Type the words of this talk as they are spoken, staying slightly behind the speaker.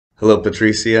Hello,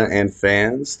 Patricia and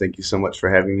fans. Thank you so much for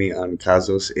having me on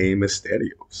Casos e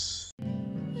Mistérios.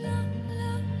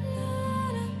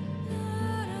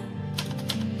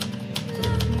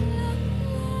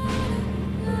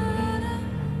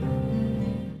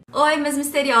 Oi, meus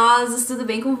misteriosos, tudo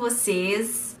bem com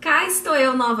vocês? Cá estou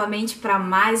eu novamente para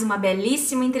mais uma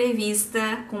belíssima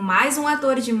entrevista com mais um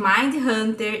ator de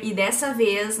Mindhunter e dessa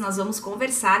vez nós vamos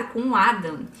conversar com o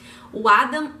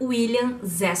Adam William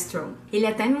Zastrow. Ele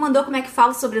até me mandou como é que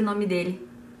fala o sobrenome dele.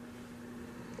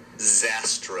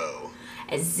 Zastrow.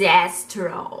 É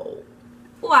Zastrow.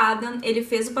 O Adam, ele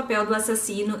fez o papel do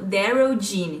assassino Darrell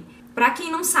Gene. Pra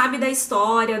quem não sabe da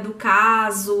história, do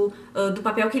caso, do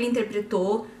papel que ele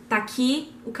interpretou, tá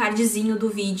aqui o cardzinho do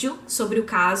vídeo sobre o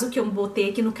caso que eu botei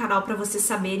aqui no canal pra vocês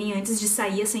saberem antes de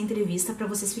sair essa entrevista, pra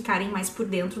vocês ficarem mais por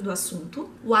dentro do assunto.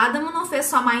 O Adam não fez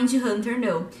só Mindhunter,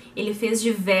 não. Ele fez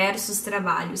diversos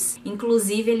trabalhos.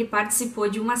 Inclusive, ele participou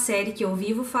de uma série que eu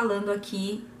vivo falando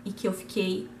aqui e que eu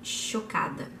fiquei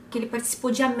chocada. Que ele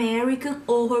participou de American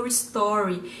Horror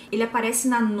Story. Ele aparece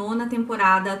na 9ª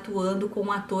temporada atuando com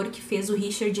o ator que fez o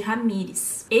Richard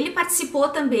Ramirez. Ele participou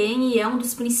também e é um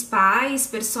dos principais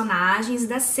personagens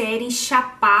da série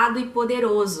Chapado e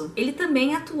Poderoso. Ele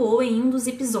também atuou em um dos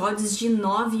episódios de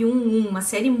 911, uma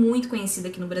série muito conhecida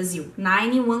aqui no Brasil,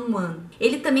 911.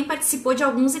 Ele também participou de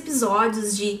alguns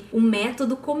episódios de O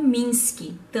Método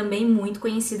Kominsky, também muito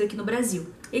conhecido aqui no Brasil.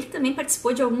 Ele também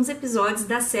participou de alguns episódios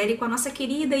da série com a nossa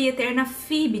querida e eterna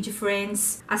Phoebe de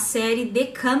Friends, a série The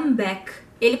Comeback.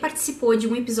 Ele participou de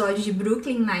um episódio de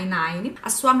Brooklyn Nine-Nine. A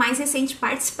sua mais recente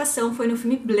participação foi no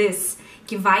filme Bliss,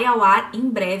 que vai ao ar em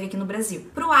breve aqui no Brasil.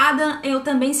 Pro Adam, eu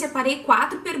também separei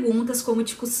 4 perguntas, como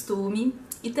de costume,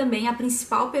 e também a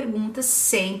principal pergunta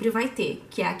sempre vai ter,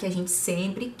 que é a que a gente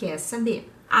sempre quer saber.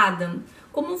 Adam,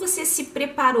 como você se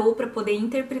preparou para poder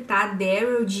interpretar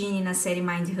Darrell Gene na série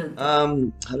Mindhunter?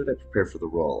 How did I prepare for the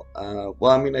role?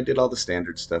 Well, I mean, I did all the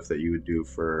standard stuff that you would do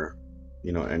for,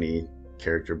 any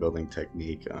character building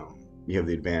technique. You have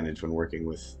the advantage when working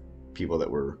with people that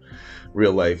were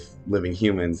real life living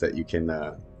humans that you can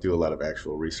do a lot of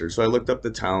actual research. So I looked up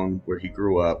the town where he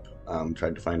grew up,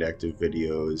 tried to find active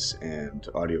videos and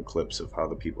audio clips of how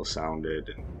the people sounded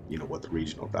and, what the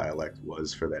regional dialect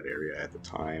was for that area at the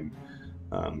time.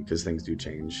 Because things do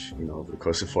change, over the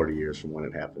course of 40 years from when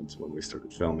it happened to when we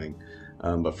started filming.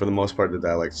 But for the most part, the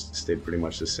dialects stayed pretty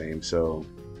much the same. So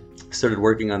I started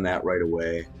working on that right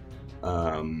away.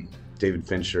 David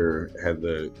Fincher had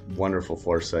the wonderful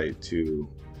foresight to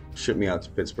ship me out to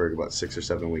Pittsburgh about 6 or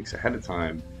 7 weeks ahead of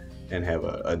time and have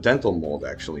a dental mold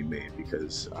actually made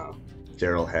because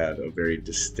Darrell had a very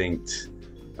distinct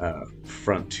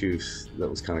front tooth that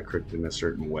was kind of crooked in a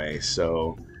certain way.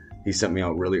 So he sent me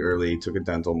out really early, took a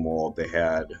dental mold. They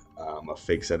had a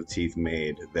fake set of teeth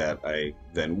made that I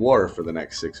then wore for the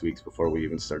next 6 weeks before we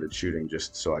even started shooting,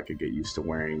 just so I could get used to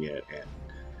wearing it and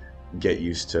get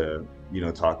used to,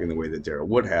 talking the way that Darrell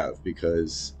would have.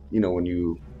 Because, when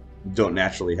you don't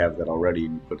naturally have that already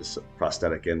and you put a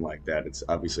prosthetic in like that, it's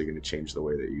obviously going to change the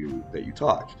way that you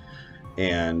talk.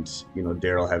 And,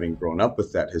 Darrell, having grown up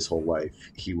with that his whole life,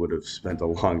 he would have spent a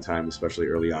long time, especially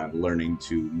early on, learning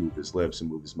to move his lips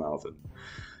and move his mouth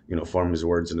and, form his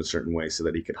words in a certain way so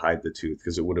that he could hide the tooth,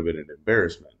 because it would have been an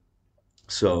embarrassment.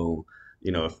 So,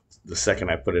 if the second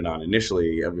I put it on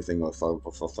initially, everything was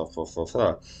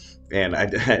and I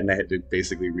had to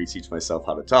basically reteach myself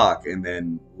how to talk and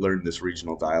then learn this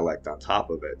regional dialect on top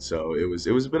of it. So it was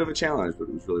a bit of a challenge, but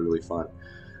it was really, really fun.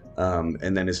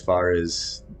 And then as far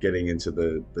as getting into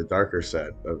the darker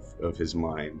set of his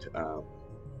mind,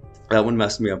 that one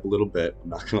messed me up a little bit, I'm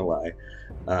not gonna lie.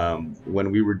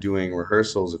 When we were doing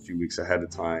rehearsals a few weeks ahead of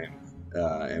time,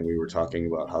 and we were talking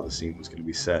about how the scene was gonna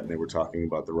be set, and they were talking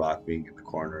about the rock being in the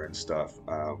corner and stuff,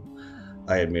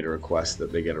 I had made a request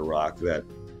that they get a rock that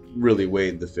really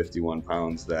weighed the 51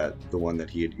 pounds that the one that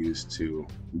he had used to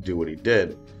do what he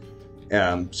did,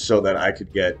 so that I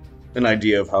could get an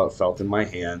idea of how it felt in my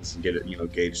hands and get it,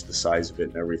 gauge the size of it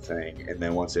and everything. And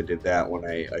then once I did that, when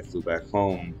I flew back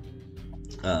home,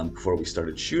 before we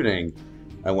started shooting,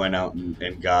 I went out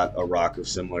and got a rock of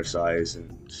similar size,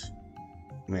 and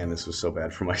man, this was so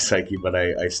bad for my psyche, but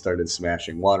I started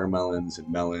smashing watermelons and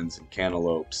melons and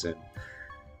cantaloupes and,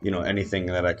 anything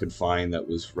that I could find that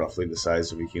was roughly the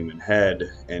size of a human head,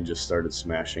 and just started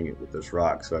smashing it with this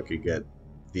rock so I could get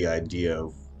the idea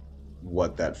of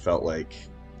what that felt like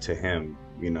to him,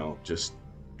 just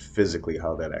physically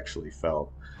how that actually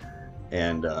felt.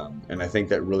 And I think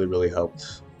that really, really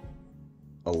helped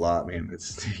a lot, man.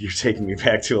 You're taking me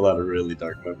back to a lot of really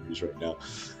dark memories right now.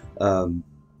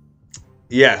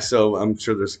 Yeah, so I'm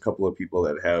sure there's a couple of people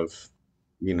that have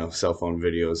cell phone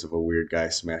videos of a weird guy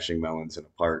smashing melons in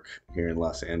a park here in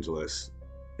Los Angeles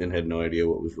and had no idea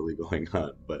what was really going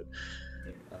on. But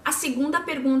a segunda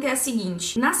pergunta é a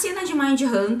seguinte: na cena de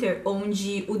Mindhunter,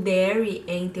 onde o Derry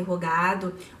é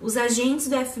interrogado, os agentes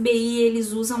do FBI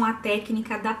eles usam a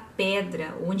técnica da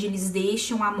pedra, onde eles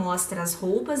deixam à mostra as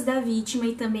roupas da vítima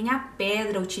e também a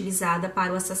pedra utilizada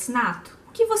para o assassinato.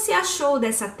 O que você achou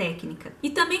dessa técnica? E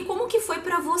também como que foi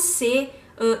para você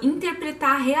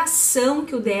interpretar a reação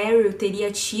que o Daryl teria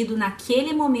tido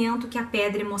naquele momento que a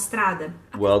pedra é mostrada?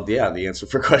 Well, yeah, the answer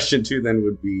for question 2 then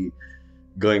would be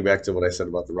going back to what I said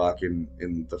about the rock in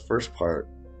the first part.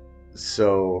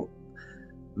 So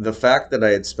the fact that I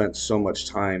had spent so much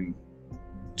time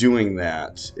doing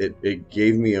that, it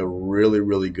gave me a really,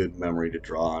 really good memory to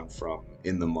draw on from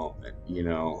in the moment,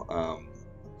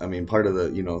 I mean, part of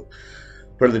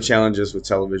the challenges with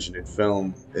television and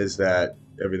film is that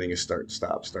everything is start and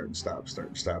stop, start and stop, start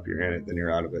and stop. You're in it, then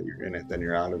you're out of it, you're in it, then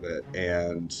you're out of it.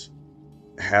 And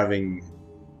having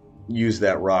used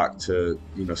that rock to,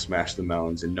 smash the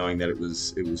melons and knowing that it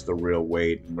was the real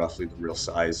weight and roughly the real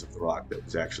size of the rock that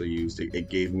was actually used, it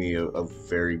gave me a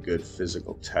very good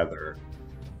physical tether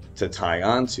to tie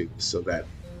onto, so that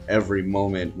every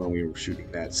moment when we were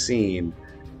shooting that scene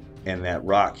and that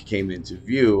rock came into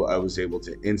view, I was able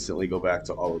to instantly go back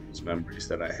to all of those memories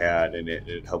that I had, and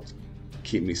it helped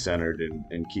keep me centered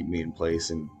and keep me in place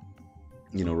and,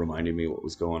 reminding me what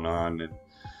was going on. And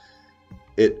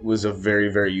it was a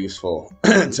very, very useful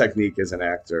technique as an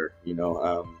actor. I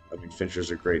mean,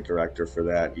 Fincher's a great director for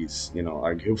that. He's,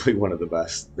 arguably one of the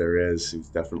best there is. He's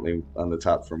definitely on the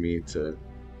top for me to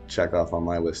check off on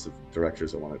my list of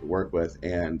directors I wanted to work with.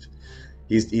 And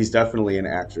he's definitely an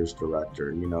actor's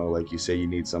director. Like you say, you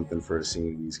need something for a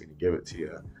scene, he's going to give it to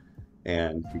you.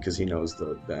 And because he knows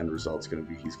the end result's going to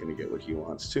be, he's going to get what he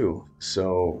wants too.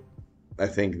 So I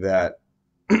think that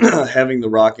having the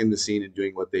rock in the scene and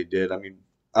doing what they did, I mean,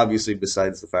 obviously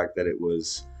besides the fact that it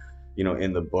was,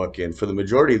 in the book, and for the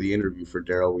majority of the interview for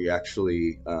Darrell, we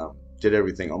actually did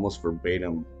everything almost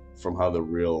verbatim from how the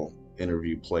real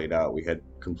interview played out. We had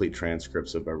complete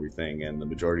transcripts of everything, and the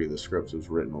majority of the script was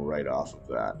written right off of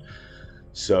that.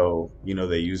 So,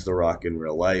 they used the rock in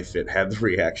real life. It had the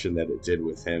reaction that it did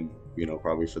with him,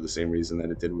 probably for the same reason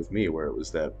that it did with me, where it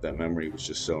was that memory was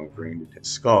just so ingrained in his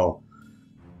skull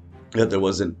that there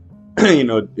wasn't,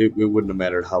 it wouldn't have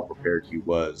mattered how prepared he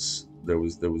was. There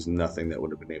was nothing that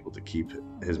would have been able to keep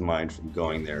his mind from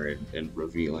going there and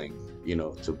revealing,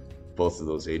 to both of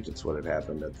those agents what had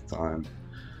happened at the time.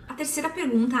 A terceira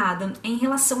pergunta, Adam, é em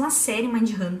relação à série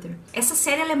Mindhunter. Essa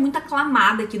série ela é muito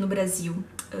aclamada aqui no Brasil.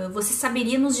 Você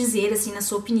saberia nos dizer, assim, na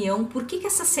sua opinião, por que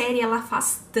essa série ela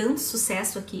faz tanto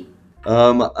sucesso aqui?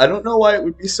 I don't know why it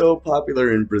would be so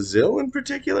popular in Brazil in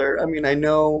particular. I mean, I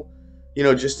know,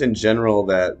 just in general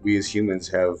that we as humans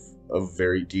have a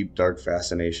very deep, dark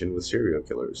fascination with serial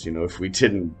killers. If we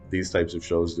didn't, these types of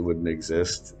shows wouldn't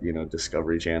exist.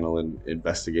 Discovery Channel and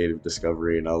Investigative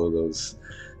Discovery and all of those,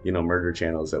 murder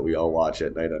channels that we all watch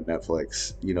at night on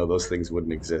Netflix. Those things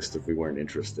wouldn't exist if we weren't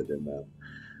interested in them.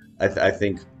 I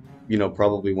think,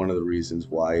 probably one of the reasons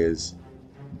why is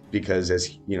because as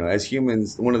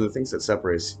humans, one of the things that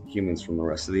separates humans from the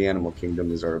rest of the animal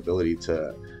kingdom is our ability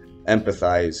to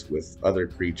empathize with other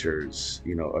creatures,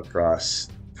 across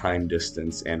time,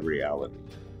 distance, and reality.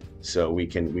 So we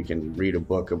can read a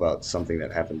book about something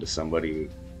that happened to somebody,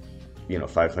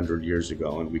 500 years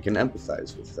ago, and we can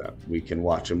empathize with them. We can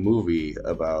watch a movie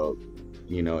about,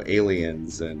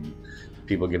 aliens and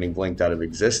people getting blinked out of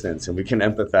existence, and we can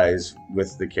empathize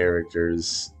with the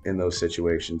characters in those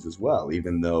situations as well,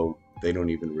 even though they don't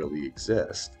even really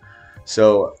exist.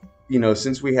 So,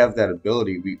 since we have that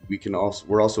ability,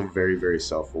 we're also very, very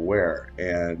self-aware,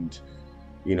 and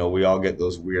we all get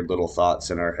those weird little thoughts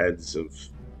in our heads of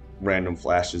random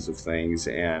flashes of things.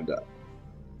 And,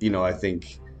 I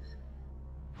think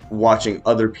watching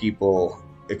other people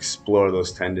explore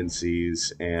those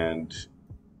tendencies and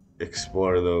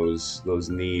explore those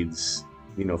needs,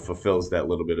 fulfills that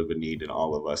little bit of a need in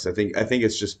all of us. I think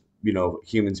it's just,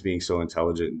 humans being so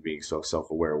intelligent and being so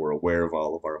self-aware, we're aware of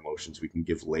all of our emotions. We can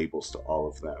give labels to all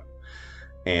of them.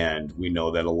 And we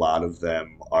know that a lot of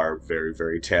them are very,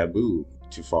 very taboo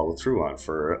to follow through on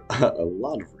for a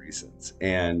lot of reasons.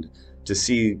 And to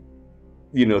see,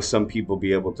 some people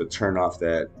be able to turn off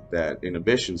that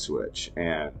inhibition switch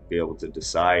and be able to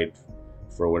decide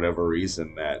for whatever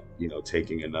reason that,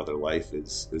 taking another life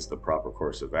is the proper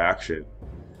course of action.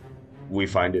 We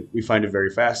find it very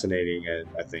fascinating, and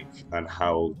I think on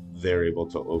how they're able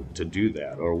to do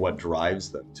that, or what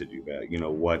drives them to do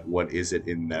that. What is it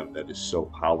in them that is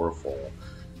so powerful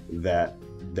that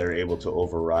they're able to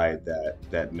override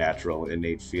that natural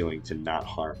innate feeling to not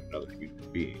harm another human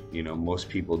being. You know, most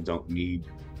people don't need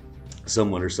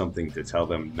someone or something to tell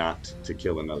them not to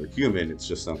kill another human. It's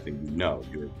just something, you know,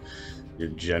 you're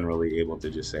generally able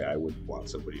to just say, I wouldn't want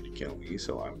somebody to kill me,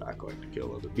 so I'm not going to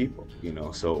kill other people, you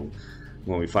know. So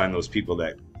when we find those people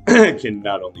that can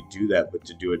not only do that, but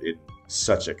to do it in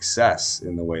such excess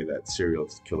in the way that serial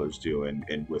killers do,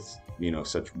 and with, you know,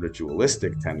 such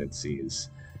ritualistic tendencies,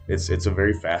 it's a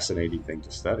very fascinating thing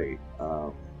to study.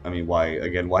 I mean,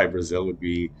 why Brazil would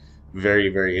be very,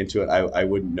 very into it, I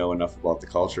wouldn't know enough about the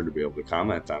culture to be able to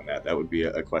comment on that. That would be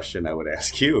a question I would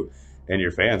ask you and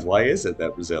your fans. Why is it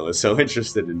that Brazil is so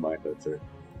interested in Mindhunter?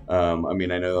 I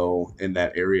mean, I know in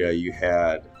that area you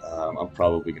had, I'm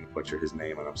probably going to butcher his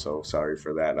name, and I'm so sorry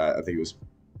for that. I think it was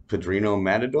Pedrino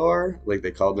Matador, like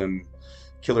they called him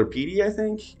Killer Petey, I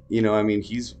think. You know, I mean,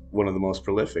 he's one of the most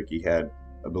prolific. He had,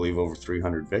 I believe, over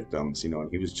 300 victims, you know, and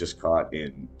he was just caught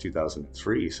in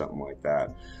 2003, something like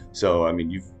that. So, I mean,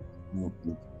 you've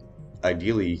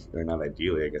ideally, or not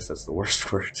ideally, I guess that's the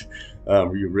worst word,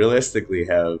 you realistically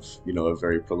have, you know, a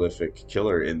very prolific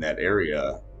killer in that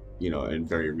area, you know, in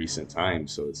very recent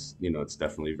times. So it's, you know, it's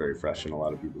definitely very fresh in a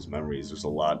lot of people's memories. There's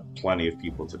plenty of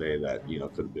people today that, you know,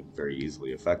 could have been very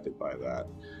easily affected by that.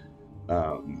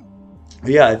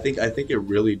 Yeah, I think it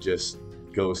really just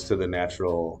goes to the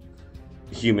natural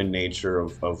human nature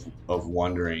of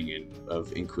wondering and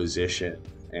of inquisition,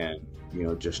 and, you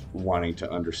know, just wanting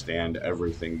to understand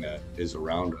everything that is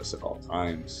around us at all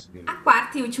times. You know? A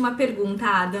quarta e última pergunta,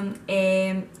 Adam,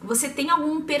 é: você tem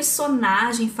algum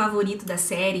personagem favorito da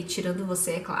série, tirando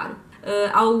você, é claro?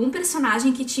 Algum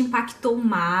personagem que te impactou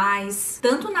mais,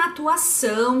 tanto na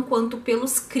atuação quanto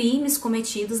pelos crimes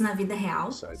cometidos na vida real?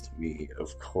 Besides me,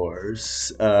 of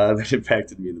course, that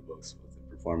impacted me the most, both in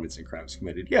performance and crimes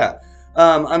committed. Yeah,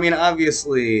 I mean,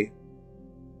 obviously,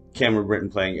 Cameron Britton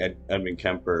playing Edmund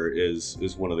Kemper is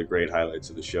one of the great highlights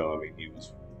of the show. I mean, he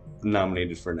was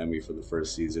nominated for an Emmy for the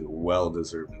first season, well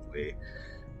deservedly.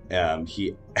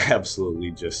 He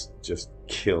absolutely just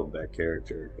killed that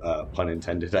character, pun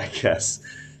intended, I guess.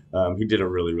 He did a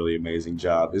really, really amazing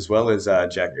job, as well as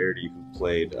Jack Airdy, who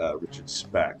played Richard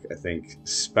Speck. I think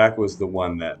Speck was the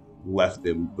one that left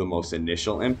the most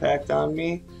initial impact on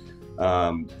me.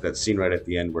 That scene right at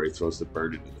the end where he throws the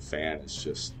bird into the fan is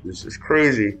just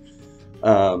crazy.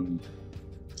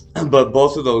 But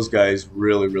both of those guys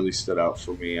really, really stood out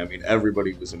for me. I mean,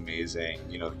 everybody was amazing.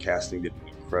 You know, the casting did an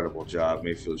incredible job.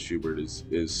 Mayfield Schubert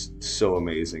is so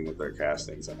amazing with their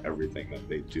castings and everything that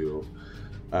they do.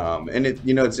 And it,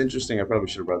 you know, it's interesting. I probably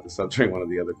should have brought this up during one of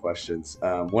the other questions.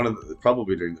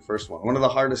 Probably during the first one. One of the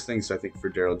hardest things I think for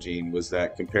Darrell Gene was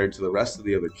that compared to the rest of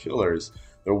the other killers,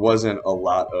 there wasn't a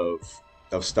lot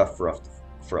of stuff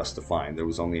for us to find. There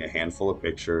was only a handful of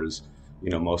pictures. You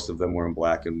know, most of them were in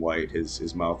black and white.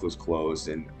 His mouth was closed,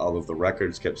 and all of the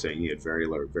records kept saying he had very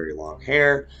long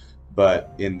hair.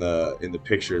 But in the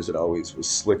pictures, it always was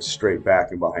slicked straight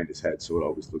back and behind his head, so it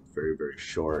always looked very, very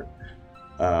short.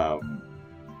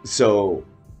 So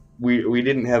we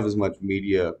didn't have as much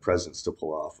media presence to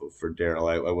pull off of for Darrell.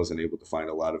 I wasn't able to find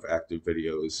a lot of active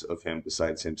videos of him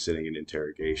besides him sitting in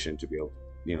interrogation to be able to,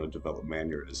 you know, develop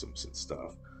mannerisms and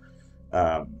stuff.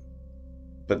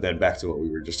 But then back to what we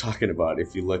were just talking about,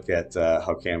 if you look at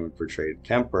how Cameron portrayed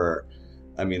Kemper,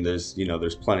 I mean, there's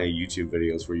plenty of YouTube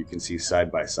videos where you can see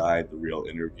side by side the real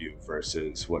interview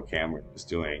versus what Cameron was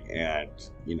doing, and,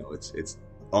 you know, it's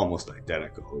almost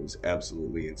identical. It was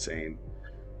absolutely insane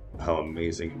how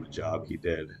amazing of a job he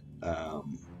did.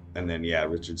 And then, yeah,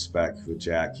 Richard Speck with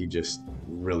Jack, he just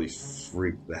really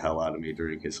freaked the hell out of me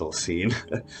during his whole scene.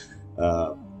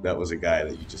 That was a guy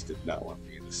that you just did not want to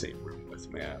be in the same room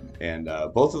with, man. And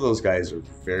both of those guys are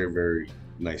very, very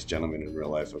nice gentlemen in real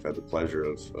life. I've had the pleasure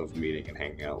of meeting and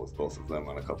hanging out with both of them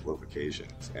on a couple of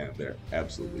occasions, and they're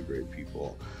absolutely great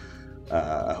people.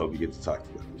 I hope you get to talk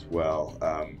to them as well.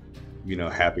 You know,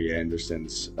 Happy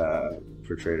Anderson's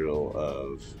portrayal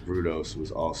of Brudos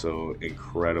was also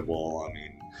incredible. I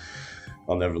mean,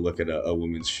 I'll never look at a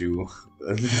woman's shoe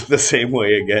the same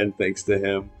way again, thanks to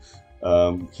him.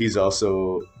 He's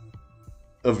also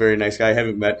a very nice guy. I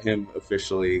haven't met him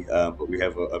officially, but we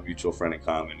have a mutual friend in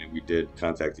common, and we did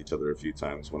contact each other a few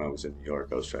times when I was in New York.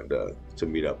 I was trying to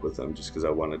meet up with him just because I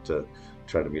wanted to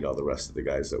try to meet all the rest of the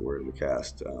guys that were in the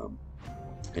cast.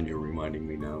 And you're reminding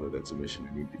me now that that's a mission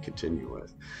I need to continue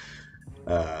with.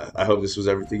 I hope this was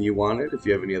everything you wanted. If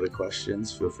you have any other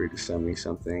questions, feel free to send me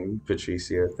something.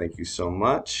 Patricia, thank you so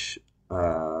much.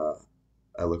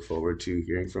 I look forward to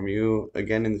hearing from you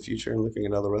again in the future and looking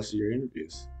at all the rest of your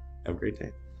interviews. Have a great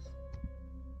day.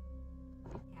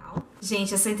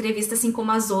 Gente, essa entrevista, assim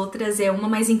como as outras, é uma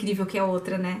mais incrível que a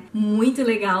outra, né? Muito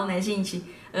legal, né, gente?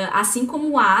 Assim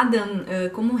como o Adam,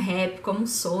 como o Rap, como o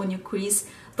Sônia, o Chris,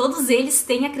 todos eles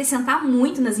têm a acrescentar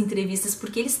muito nas entrevistas,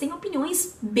 porque eles têm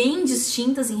opiniões bem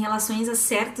distintas em relação a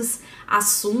certos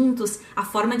assuntos, a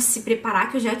forma de se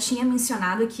preparar, que eu já tinha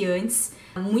mencionado aqui antes.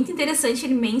 Muito interessante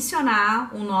ele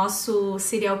mencionar o nosso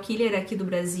serial killer aqui do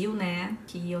Brasil, né?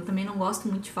 Que eu também não gosto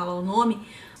muito de falar o nome,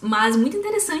 mas muito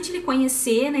interessante ele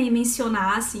conhecer, né, e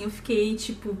mencionar, assim, eu fiquei,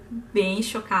 tipo, bem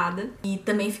chocada. E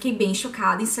também fiquei bem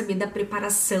chocada em saber da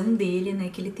preparação dele, né,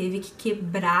 que ele teve que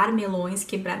quebrar melões,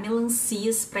 quebrar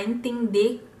melancias pra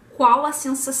entender qual a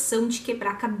sensação de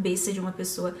quebrar a cabeça de uma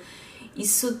pessoa.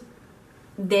 Isso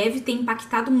deve ter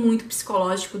impactado muito o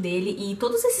psicológico dele, e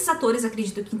todos esses atores,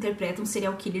 acredito, que interpretam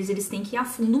serial killers, eles têm que ir a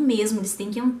fundo mesmo, eles têm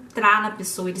que entrar na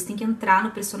pessoa, eles têm que entrar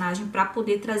no personagem para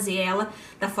poder trazer ela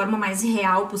da forma mais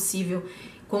real possível.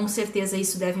 Com certeza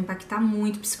isso deve impactar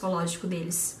muito o psicológico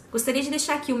deles. Gostaria de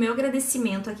deixar aqui o meu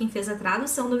agradecimento a quem fez a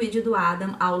tradução do vídeo do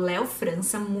Adam, ao Léo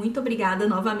França, muito obrigada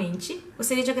novamente.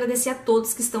 Gostaria de agradecer a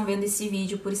todos que estão vendo esse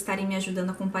vídeo por estarem me ajudando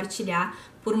a compartilhar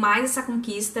por mais essa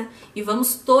conquista, e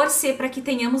vamos torcer para que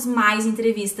tenhamos mais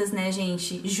entrevistas, né,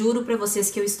 gente? Juro pra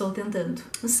vocês que eu estou tentando.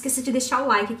 Não se esqueça de deixar o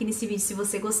like aqui nesse vídeo se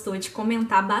você gostou, de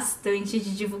comentar bastante,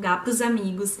 de divulgar pros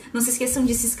amigos. Não se esqueçam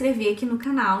de se inscrever aqui no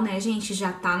canal, né, gente?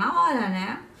 Já tá na hora,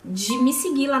 né? De me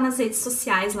seguir lá nas redes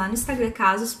sociais, lá no Instagram,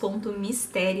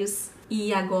 casos.mistérios.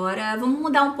 E agora vamos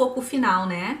mudar um pouco o final,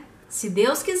 né? Se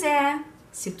Deus quiser,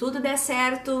 se tudo der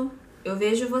certo, eu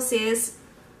vejo vocês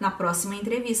na próxima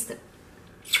entrevista.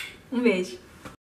 Um beijo!